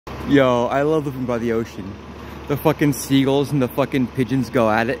Yo, I love living by the ocean. The fucking seagulls and the fucking pigeons go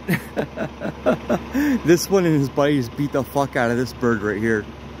at it. This one and his buddies beat the fuck out of this bird right here.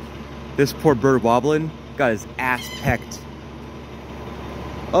 This poor bird wobbling, got his ass pecked.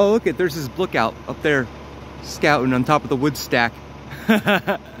 Oh, look there's his lookout up there, scouting on top of the wood stack.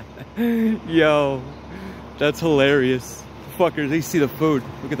 Yo, that's hilarious. Fuckers, they see the food.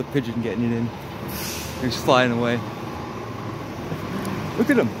 Look at the pigeon getting it in. He's flying away. Look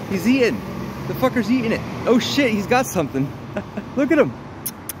at him, he's eating. The fucker's eating it. Oh shit, he's got something. Look at him.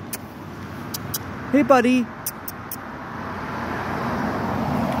 Hey buddy.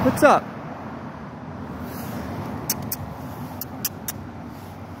 What's up?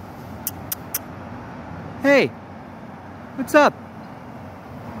 Hey, what's up?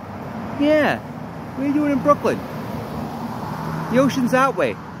 Yeah, what are you doing in Brooklyn? The ocean's that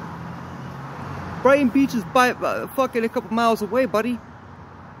way. Brighton Beach is by fucking a couple miles away, buddy.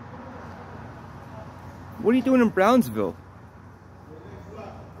 What are you doing in Brownsville?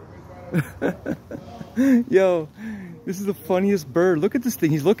 Yo, this is the funniest bird. Look at this thing.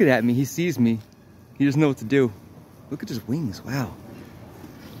 He's looking at me. He sees me. He doesn't know what to do. Look at his wings. Wow.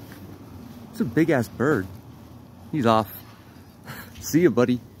 It's a big ass bird. He's off. See ya,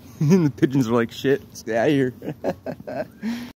 buddy. And the pigeons are like, shit, let's get out of here.